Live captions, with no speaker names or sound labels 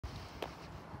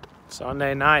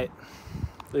Sunday night,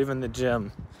 leaving the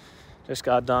gym. Just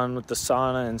got done with the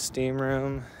sauna and steam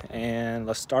room, and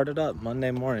let's start it up.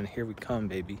 Monday morning, here we come,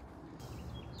 baby.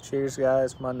 Cheers,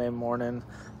 guys. Monday morning,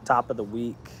 top of the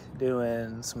week,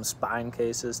 doing some spine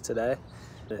cases today.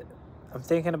 I'm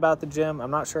thinking about the gym.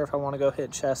 I'm not sure if I want to go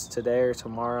hit chest today or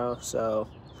tomorrow, so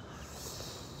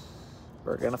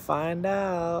we're gonna find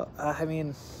out. I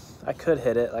mean, I could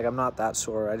hit it. Like, I'm not that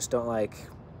sore. I just don't like,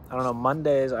 I don't know,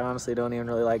 Mondays, I honestly don't even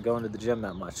really like going to the gym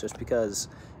that much, just because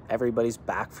everybody's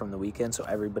back from the weekend, so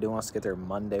everybody wants to get their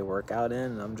Monday workout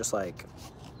in, and I'm just like,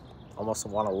 almost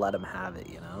want to let them have it,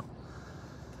 you know?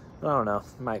 I don't know.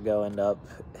 Might go end up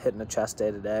hitting a chest day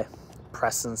today,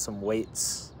 pressing some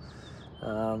weights.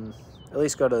 At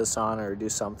least go to the sauna or do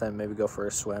something, maybe go for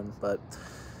a swim, but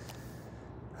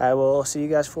I will see you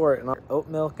guys for it. And oat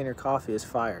milk in your coffee is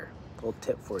fire. A little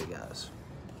tip for you guys.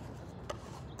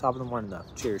 Top of the morning though.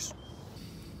 Cheers.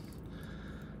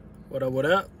 What up, what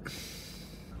up?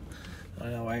 I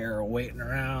know why you're waiting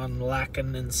around,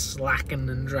 lacking and slacking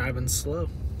and driving slow.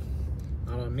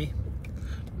 Not on me.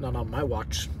 Not on my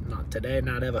watch. Not today,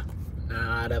 not ever.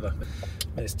 Not ever.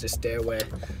 Mr. Stairway,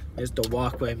 Mr.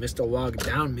 Walkway, Mr. Walk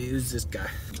Down Me. Who's this guy?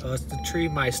 Oh, it's the Tree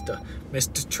Meister.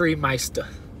 Mr. Tree Meister.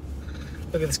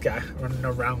 Look at this guy running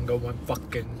around going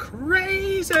fucking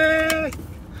crazy.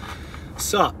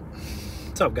 What's up?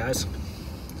 What's up, guys?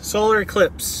 Solar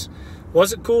eclipse.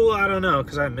 Was it cool? I don't know,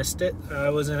 because I missed it.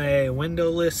 I was in a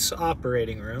windowless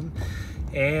operating room,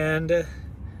 and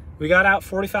we got out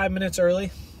 45 minutes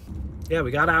early. Yeah,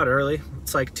 we got out early.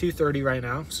 It's like 2:30 right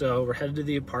now, so we're headed to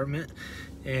the apartment,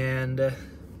 and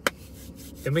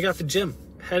then we got the gym.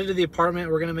 Headed to the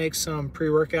apartment, we're gonna make some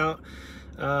pre-workout.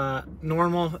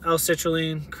 Normal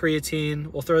L-citrulline,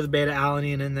 creatine. We'll throw the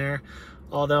beta-alanine in there.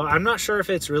 Although I'm not sure if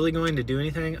it's really going to do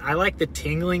anything. I like the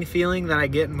tingling feeling that I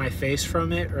get in my face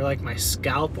from it, or like my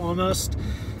scalp almost.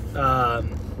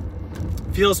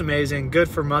 Feels amazing, good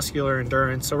for muscular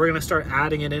endurance. So we're gonna start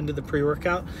adding it into the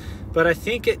pre-workout. But I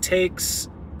think it takes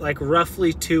like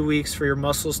roughly 2 weeks for your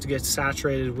muscles to get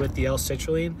saturated with the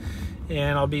L-citrulline.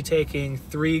 And I'll be taking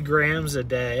 3 grams a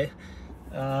day.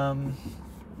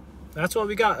 That's what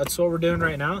we got. That's what we're doing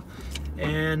right now.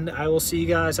 And I will see you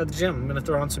guys at the gym. I'm gonna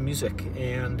throw on some music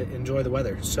and enjoy the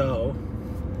weather. So,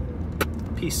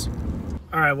 peace.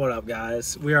 All right, what up,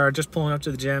 guys? We are just pulling up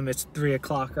to the gym. It's 3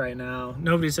 o'clock right now.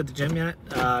 Nobody's at the gym yet.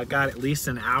 Got at least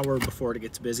an hour before it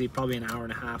gets busy, probably an hour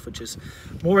and a half, which is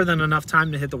more than enough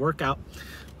time to hit the workout.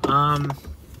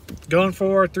 Going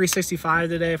for 365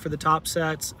 today for the top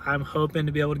sets. I'm hoping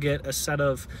to be able to get a set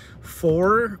of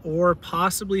 4 or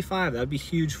possibly 5. That'd be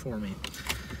huge for me.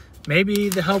 Maybe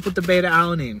the help with the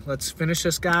beta-alanine. Let's finish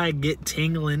this guy, get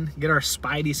tingling, get our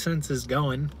spidey senses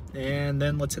going, and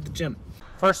then let's hit the gym.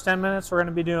 First 10 minutes, we're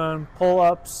gonna be doing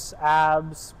pull-ups,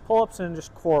 abs, pull-ups and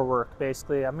just core work,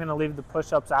 basically. I'm gonna leave the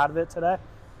push-ups out of it today,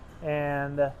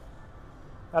 and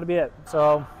that'll be it.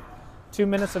 So 2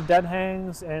 minutes of dead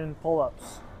hangs and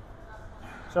pull-ups.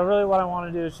 So really what I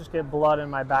wanna do is just get blood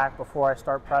in my back before I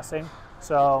start pressing.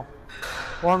 So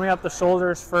warming up the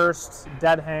shoulders first,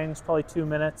 dead hangs, probably 2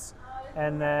 minutes,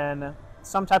 and then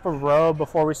some type of row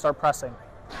before we start pressing.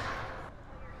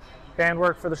 Band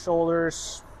work for the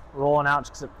shoulders, rolling out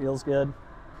just because it feels good.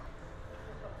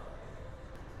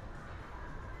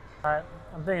 All right,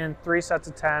 I'm thinking 3 sets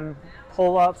of 10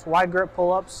 pull-ups, wide grip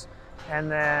pull-ups,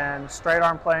 and then straight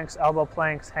arm planks, elbow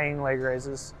planks, hanging leg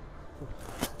raises.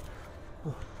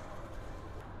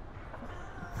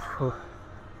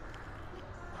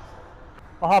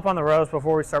 I'll hop on the rows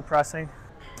before we start pressing.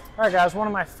 All right, guys, one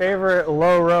of my favorite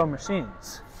low row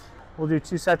machines. We'll do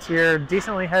 2 sets here,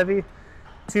 decently heavy,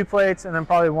 2 plates, and then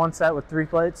probably 1 set with 3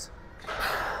 plates.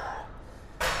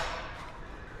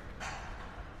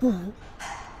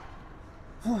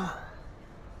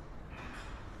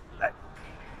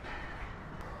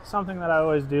 Something that I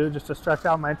always do just to stretch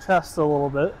out my chest a little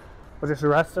bit, but just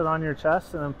rest it on your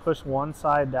chest and then push one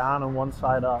side down and one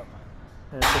side up.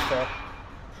 And it's just a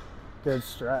good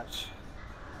stretch.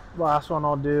 Last one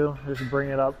I'll do is bring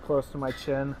it up close to my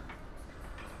chin.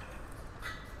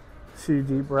 A few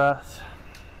deep breaths.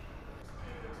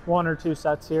 1 or 2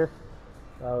 sets here.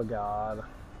 Oh God.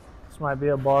 This might be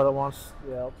a bar that wants,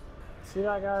 yep. See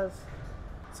that, guys?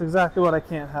 It's exactly what I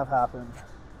can't have happen.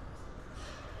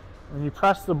 When you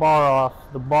press the bar off,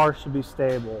 the bar should be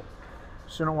stable.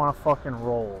 You shouldn't want to fucking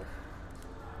roll.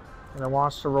 And it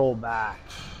wants to roll back.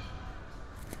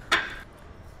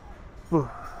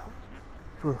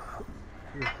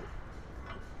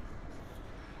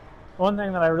 One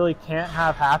thing that I really can't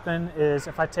have happen is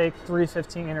if I take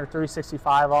 315 or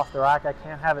 365 off the rack, I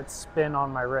can't have it spin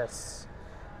on my wrists.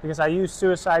 because I use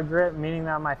suicide grip, meaning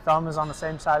that my thumb is on the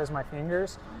same side as my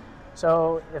fingers.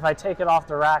 So if I take it off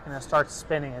the rack and it starts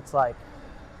spinning, it's like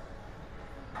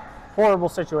horrible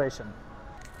situation.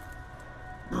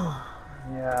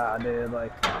 Yeah, dude,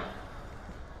 like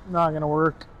not gonna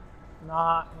work.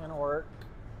 Not gonna work.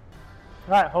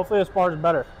 All right, hopefully this bar is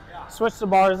better. Switch the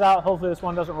bars out. Hopefully this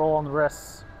one doesn't roll on the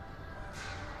wrists.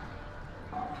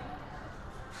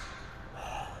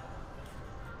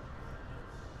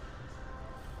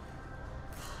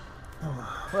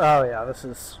 Oh yeah, this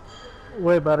is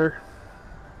way better.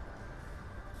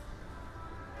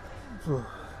 All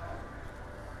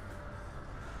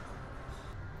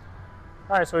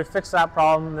right, so we fixed that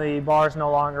problem. The bar is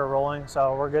no longer rolling,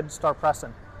 so we're good to start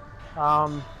pressing.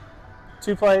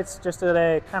 2 plates, just did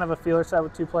a kind of a feeler set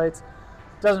with 2 plates.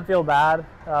 Doesn't feel bad.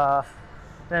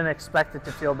 Didn't expect it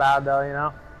to feel bad though, you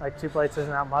know? Like 2 plates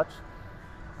isn't that much.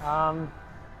 We're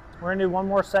gonna do one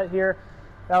more set here.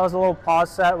 That was a little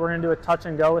pause set. We're gonna do a touch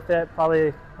and go with it. Probably,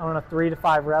 I don't know, 3 to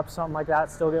 5 reps, something like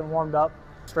that. Still getting warmed up.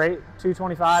 Straight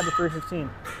 225 to 315.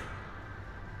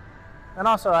 And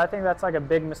also, I think that's like a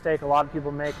big mistake a lot of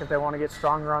people make if they want to get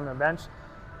stronger on their bench.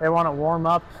 They want to warm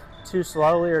up too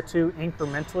slowly or too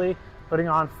incrementally, putting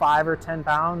on 5 or 10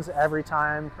 pounds every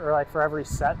time, or like for every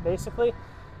set basically.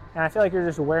 And I feel like you're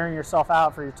just wearing yourself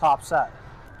out for your top set.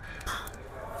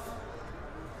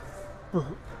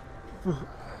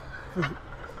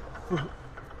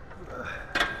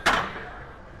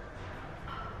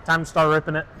 Time to start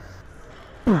ripping it.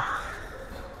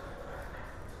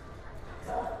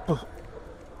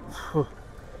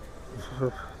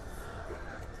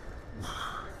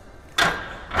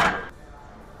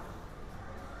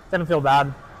 Didn't feel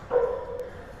bad.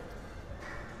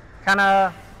 Kind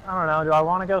of, I don't know, do I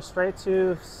want to go straight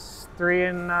to 3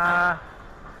 and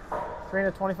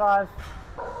 25?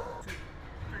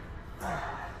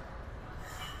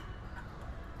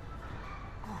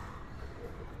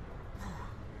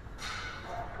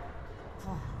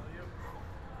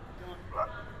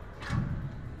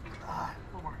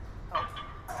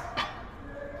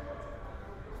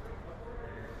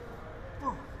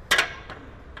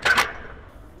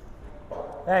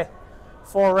 Hey,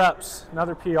 4 reps,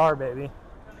 another PR, baby.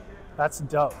 That's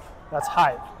dope. That's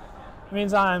hype. It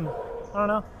means I'm, I don't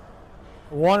know,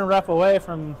 1 rep away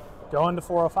from going to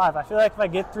 405. I feel like if I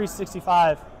get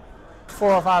 365,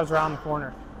 405 is around the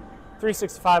corner.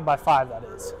 365 by 5, that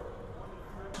is.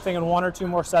 I'm thinking 1 or 2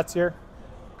 more sets here.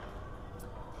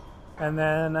 And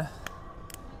then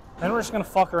we're just gonna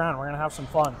fuck around. We're gonna have some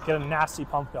fun. Get a nasty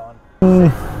pump going.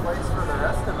 Place for the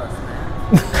rest of us, man.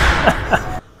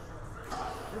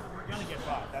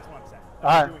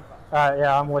 All right,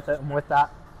 yeah, I'm with it. I'm with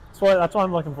that. That's what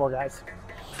I'm looking for, guys.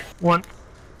 1,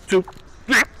 2,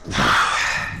 3.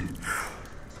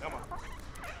 Come on.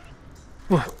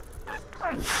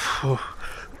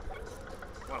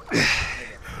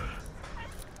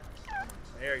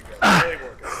 There you go. Really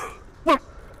working.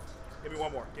 Give me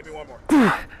one more. Give me one more.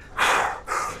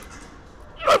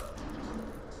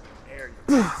 There you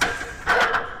go.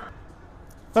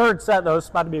 Third set, though, is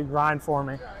about to be a grind for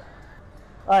me.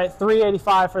 All right,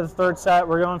 385 for the third set.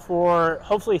 We're going for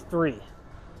hopefully 3.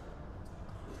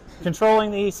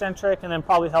 Controlling the eccentric and then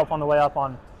probably help on the way up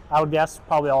on, I would guess,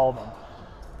 probably all of them.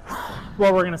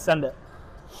 Well, we're going to send it.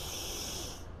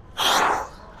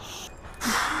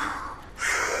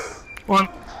 1,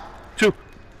 2,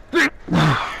 3.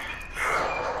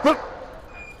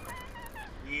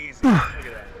 Easy. Look at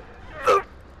that. Come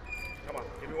on.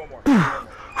 Give me one more. Give me one more.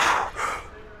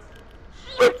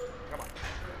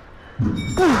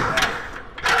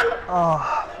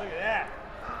 Oh. Look at that.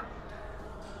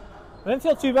 It didn't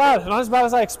feel too bad. Not as bad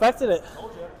as I expected it.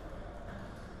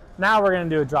 Now we're going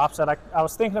to do a drop set. I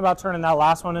was thinking about turning that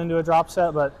last one into a drop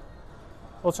set, but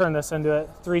we'll turn this into it.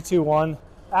 3, 2, 1.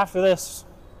 After this,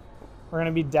 we're going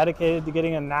to be dedicated to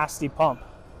getting a nasty pump.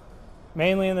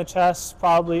 Mainly in the chest,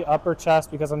 probably upper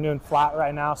chest because I'm doing flat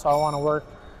right now, so I want to work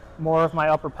more of my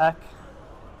upper pec.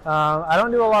 I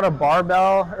don't do a lot of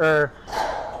barbell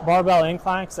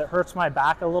incline because it hurts my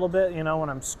back a little bit, you know, when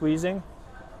I'm squeezing.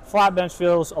 Flat bench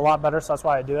feels a lot better, so that's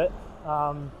why I do it.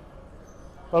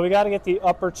 But we got to get the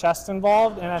upper chest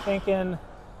involved, and I think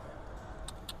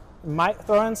might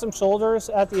throw in some shoulders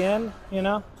at the end, you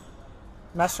know,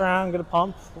 mess around, get a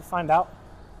pump. We'll find out.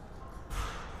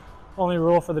 Only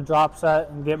rule for the drop set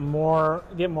and get more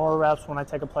reps when I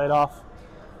take a plate off.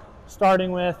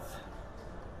 Starting with,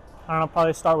 I don't know,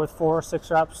 probably start with 4 or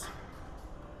 6 reps.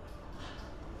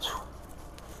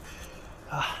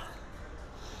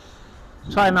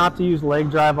 Try not to use leg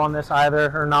drive on this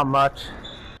either, or not much.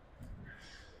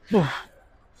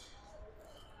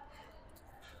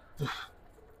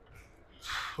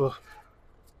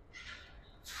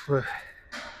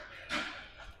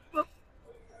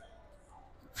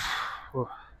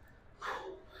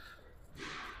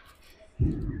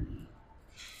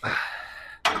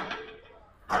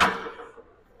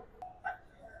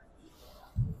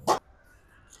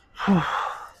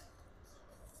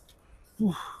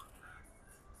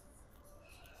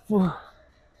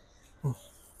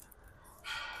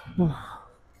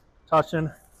 Touching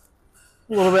a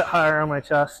little bit higher on my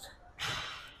chest.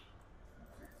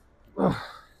 The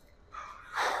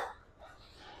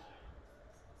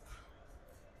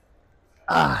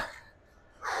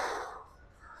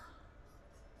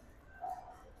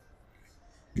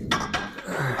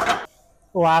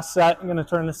last set, I'm going to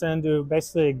turn this into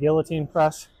basically a guillotine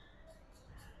press.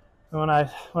 And when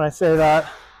I say that,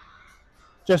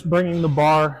 just bringing the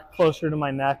bar closer to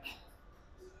my neck,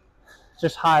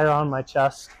 just higher on my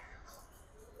chest.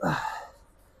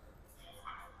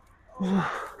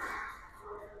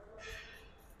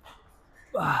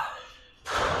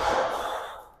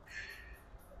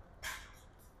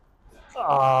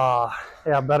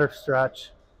 Yeah, better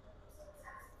stretch.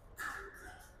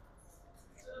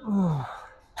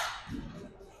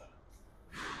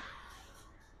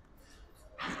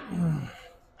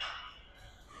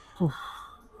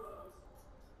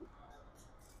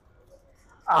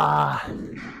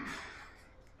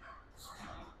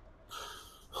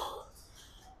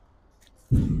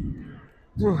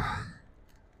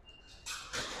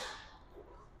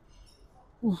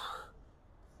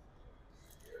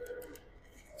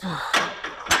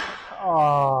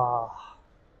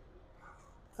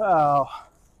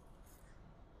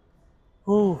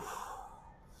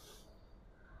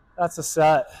 That's a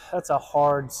set. That's a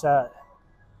hard set.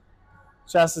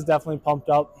 Chest is definitely pumped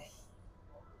up.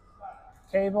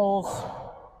 Cables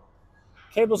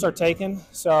are taken,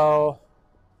 so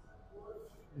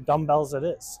dumbbells it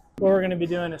is. What we're going to be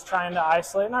doing is trying to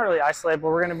isolate, not really isolate, but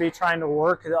we're going to be trying to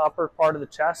work the upper part of the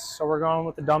chest. So we're going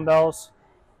with the dumbbells.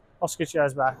 I'll scoot you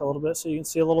guys back a little bit so you can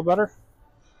see a little better.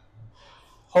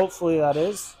 Hopefully that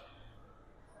is.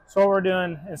 So what we're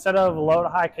doing, instead of low to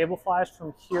high cable flies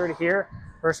from here to here,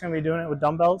 we're just going to be doing it with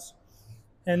dumbbells.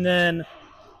 And then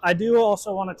I do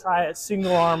also want to try a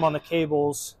single arm on the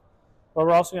cables, but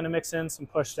we're also going to mix in some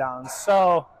push downs.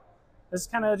 So this is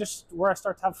kind of just where I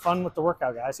start to have fun with the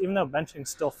workout, guys, even though benching's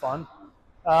still fun.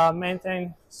 Main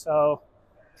thing, so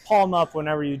palm up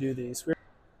whenever you do these.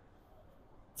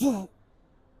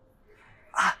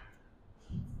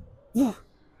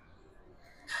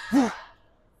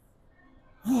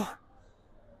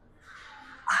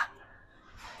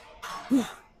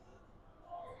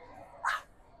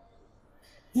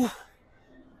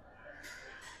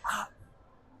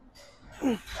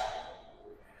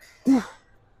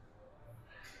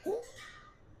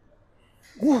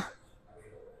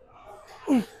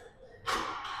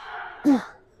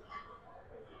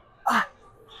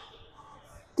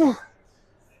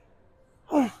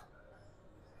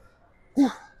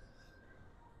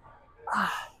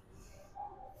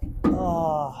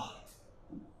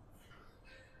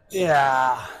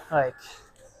 Yeah, like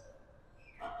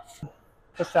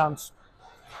push downs.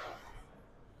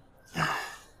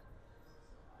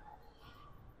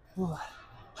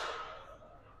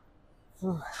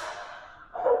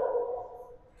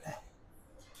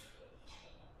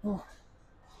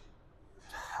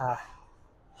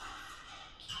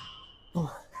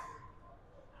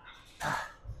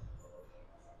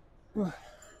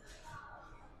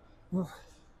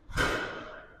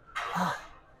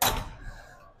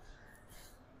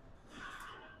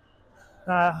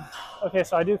 Okay,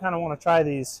 so I do kind of want to try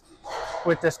these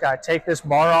with this guy. Take this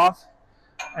bar off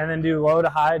and then do low to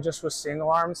high just with single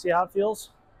arm and see how it feels.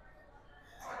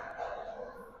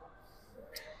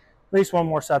 At least one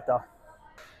more set though.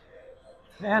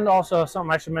 And also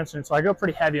something I should mention, so I go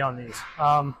pretty heavy on these.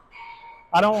 I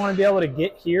don't want to be able to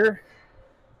get here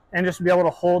and just be able to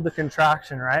hold the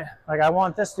contraction, right? Like I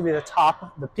want this to be the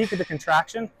top, the peak of the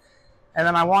contraction, and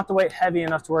then I want the weight heavy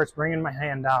enough to where it's bringing my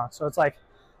hand down. So it's like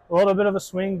a little bit of a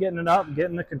swing, getting it up,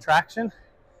 getting the contraction,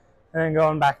 and then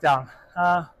going back down.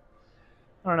 I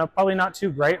don't know, probably not too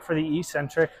great for the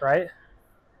eccentric, right?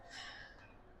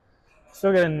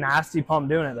 Still get a nasty pump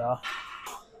doing it though.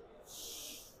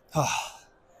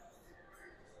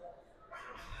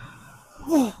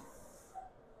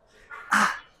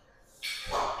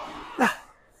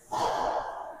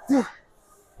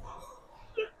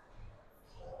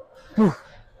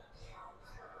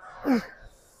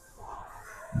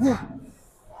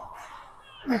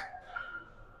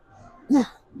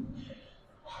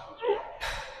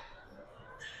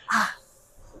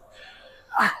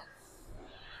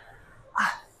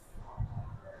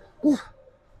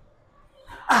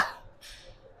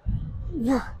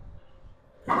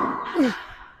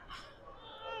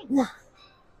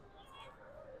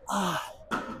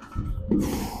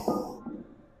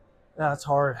 That's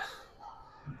hard.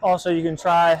 Also, you can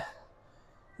try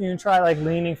like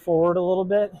leaning forward a little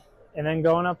bit and then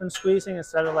going up and squeezing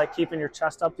instead of like keeping your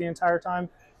chest up the entire time.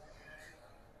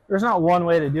 There's not one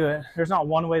way to do it. There's not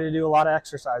one way to do a lot of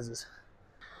exercises.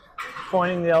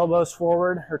 Pointing the elbows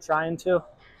forward or trying to.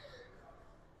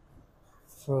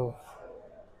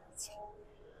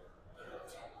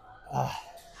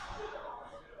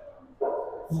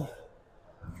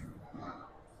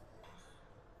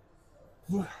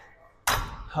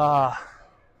 All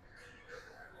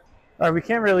right, we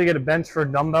can't really get a bench for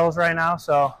dumbbells right now,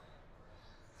 so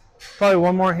probably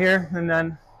one more here, and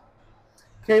then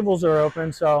cables are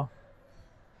open. So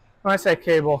when I say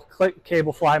cable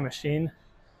fly machine,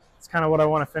 it's kind of what I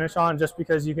want to finish on, just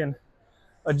because you can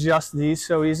adjust these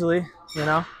so easily, you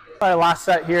know. Probably last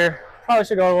set here, probably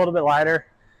should go a little bit lighter.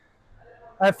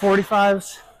 I have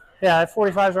 45s. Yeah, I have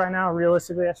 45s right now.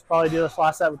 Realistically, I should probably do this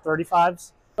last set with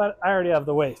 35s, but I already have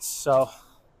the weights, so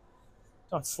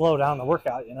don't slow down the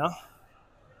workout, you know.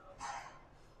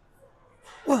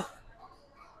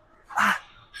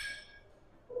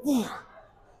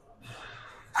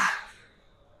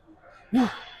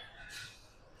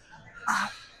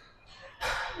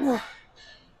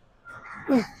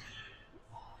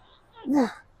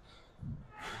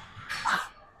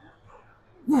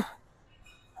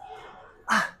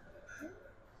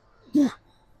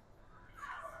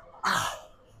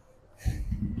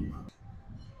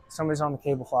 Somebody's on the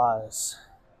cable flies.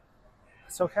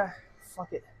 It's okay.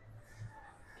 Fuck it.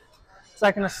 Is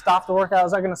that going to stop the workout?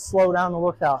 Is that going to slow down the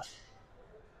workout?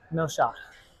 No shot.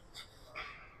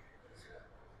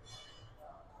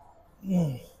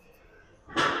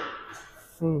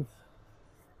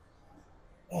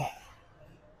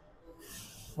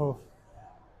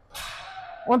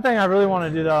 One thing I really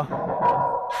want to do though,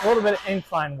 a little bit of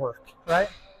incline work, right?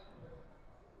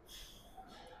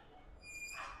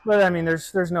 But I mean,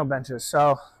 there's no benches.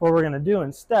 So what we're gonna do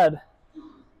instead,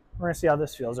 we're gonna see how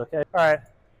this feels, okay? All right,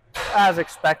 as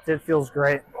expected, feels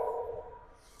great.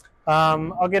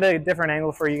 I'll get a different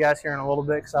angle for you guys here in a little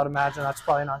bit, because I'd imagine that's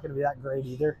probably not gonna be that great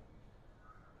either.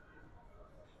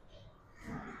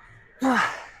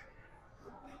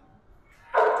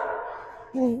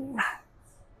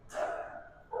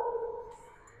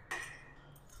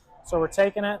 So we're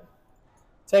taking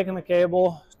the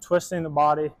cable, twisting the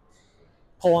body,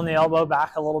 pulling the elbow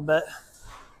back a little bit,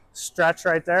 stretch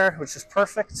right there, which is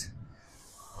perfect.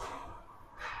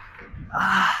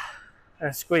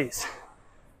 And squeeze.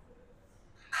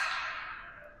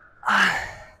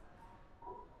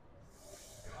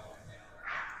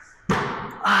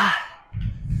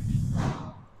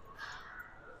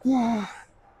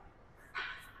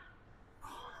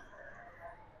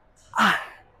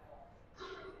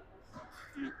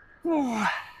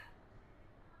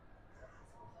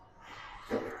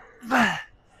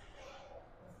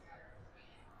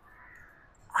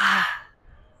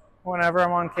 Whenever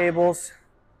I'm on cables,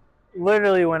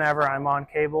 literally whenever I'm on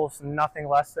cables, nothing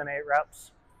less than 8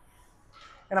 reps.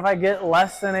 And if I get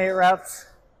less than 8 reps,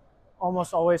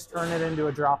 almost always turn it into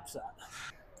a drop set.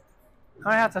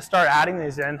 I have to start adding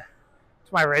these in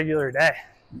to my regular day.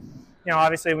 You know,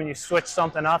 obviously when you switch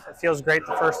something up, it feels great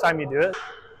the first time you do it. It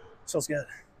feels good.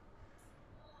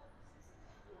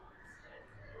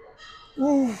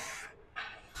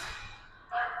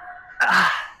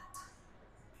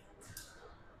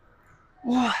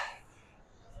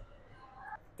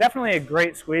 Definitely a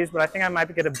great squeeze, but I think I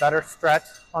might get a better stretch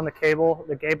on the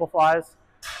cable flies.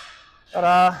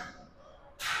 But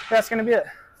that's gonna be it.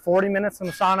 40 minutes in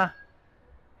the sauna.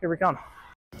 Here we come.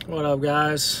 What up,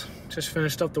 guys? Just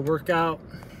finished up the workout.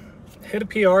 Hit a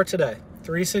PR today.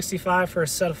 365 for a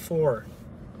set of 4.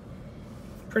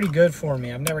 Pretty good for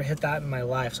me. I've never hit that in my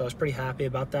life, so I was pretty happy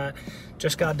about that.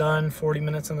 Just got done, 40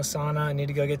 minutes in the sauna. I need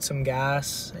to go get some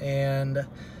gas, and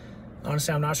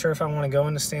honestly, I'm not sure if I want to go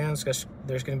in the stands because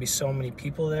there's going to be so many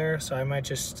people there. So I might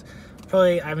just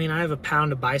probably, I mean, I have a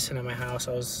pound of bison in my house.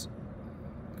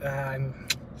 I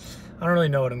don't really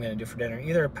know what I'm going to do for dinner.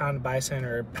 Either a pound of bison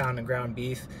or a pound of ground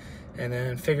beef, and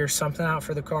then figure something out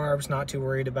for the carbs. Not too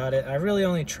worried about it. I really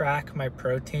only track my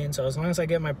protein. So as long as I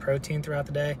get my protein throughout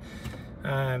the day,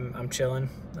 I'm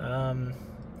chilling. And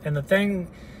the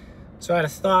thing, so I had a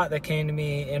thought that came to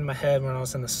me in my head when I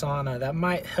was in the sauna that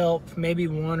might help maybe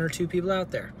 1 or 2 people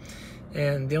out there.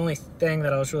 And the only thing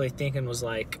that I was really thinking was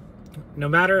like, no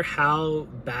matter how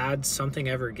bad something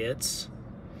ever gets,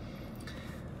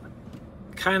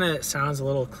 kind of sounds a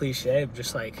little cliche, but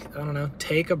just like, I don't know,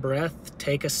 take a breath,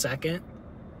 take a second,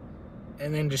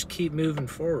 and then just keep moving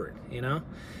forward, you know?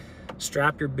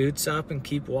 Strap your boots up and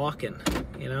keep walking.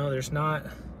 You know, there's not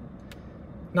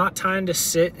time to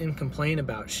sit and complain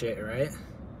about shit, right?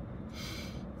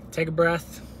 Take a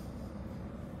breath.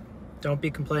 Don't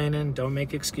be complaining. Don't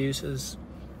make excuses.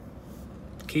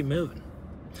 Keep moving.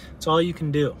 It's all you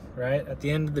can do, right? At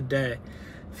the end of the day,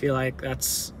 I feel like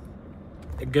that's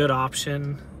a good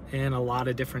option in a lot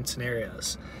of different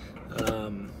scenarios.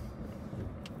 Kind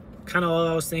of all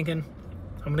I was thinking.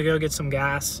 I'm gonna go get some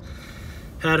gas,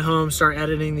 head home, start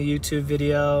editing the YouTube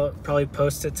video, probably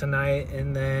post it tonight,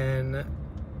 and then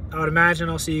I would imagine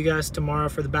I'll see you guys tomorrow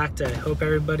for the back day. Hope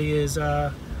everybody is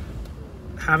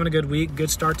having a good week,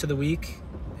 good start to the week,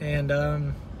 and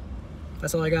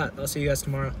that's all I got. I'll see you guys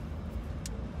tomorrow.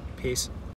 Peace.